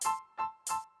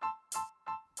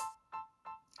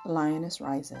Lioness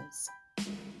Rises,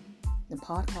 the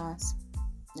podcast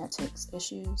that takes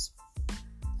issues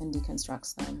and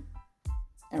deconstructs them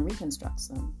and reconstructs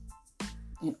them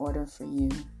in order for you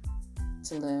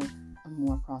to live a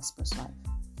more prosperous life.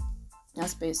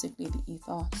 That's basically the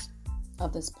ethos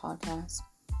of this podcast,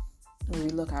 where we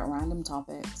look at random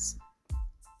topics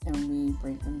and we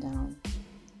break them down.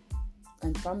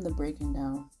 And from the breaking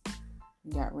down,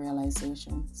 we get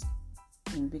realizations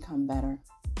and we become better.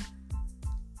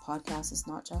 Podcast is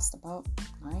not just about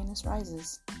Lioness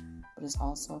Rises, but it's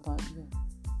also about you.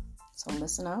 So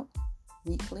listen out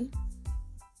weekly,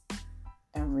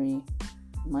 every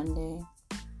Monday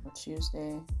or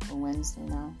Tuesday or Wednesday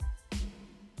now,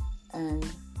 and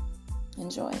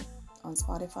enjoy on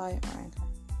Spotify or Anchor.